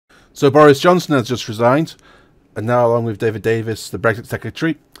So Boris Johnson has just resigned, and now along with David Davis, the Brexit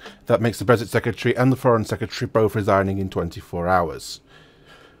Secretary, that makes the Brexit Secretary and the Foreign Secretary both resigning in 24 hours.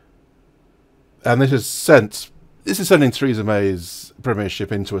 And this is sending Theresa May's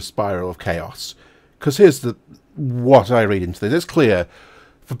premiership into a spiral of chaos. Because here's what I read into this. It's clear,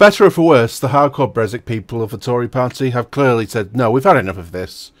 for better or for worse, the hardcore Brexit people of the Tory party have clearly said, no, we've had enough of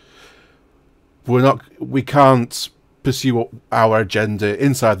this. We can't pursue our agenda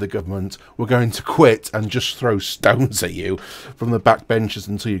inside the government. We're going to quit and just throw stones at you from the backbenches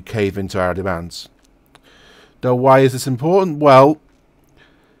until you cave into our demands. Now, why is this important? Well,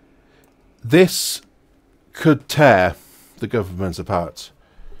 this could tear the government apart.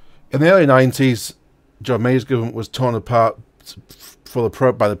 In the early 90s, John Major's government was torn apart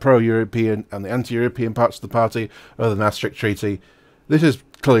by the pro-European and the anti-European parts of the party over the Maastricht Treaty. This is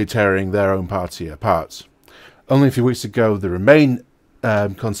clearly tearing their own party apart. Only a few weeks ago, the Remain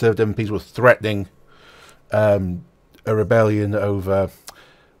Conservative MPs were threatening a rebellion over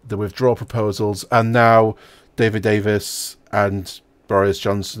the withdrawal proposals, and now David Davis and Boris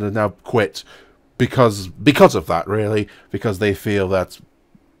Johnson have now quit because of that, really, because they feel that,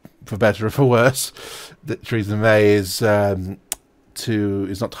 for better or for worse, that Theresa May is not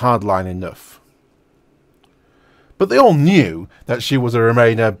hardline enough. But they all knew that she was a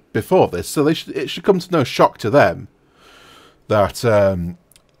Remainer before this, so it should come to no shock to them that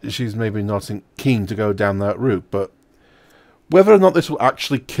she's maybe not keen to go down that route. But whether or not this will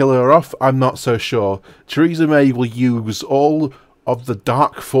actually kill her off, I'm not so sure. Theresa May will use all of the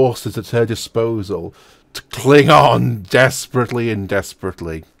dark forces at her disposal to cling on desperately and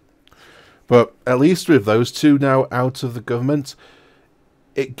desperately. But at least with those two now out of the government,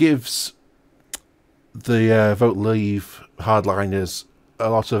 it gives the Vote Leave hardliners a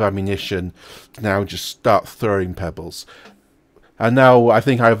lot of ammunition to now just start throwing pebbles. And now I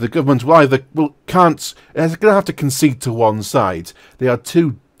think either the government will it's going to have to concede to one side. They are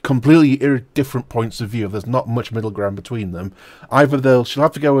two completely different points of view. There's not much middle ground between them. Either she'll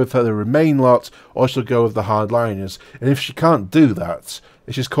have to go with the Remain lot, or she'll go with the hardliners. And if she can't do that,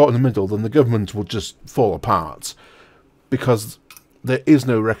 if she's caught in the middle, then the government will just fall apart, because there is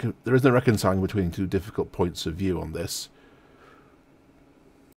no reconciling between two difficult points of view on this.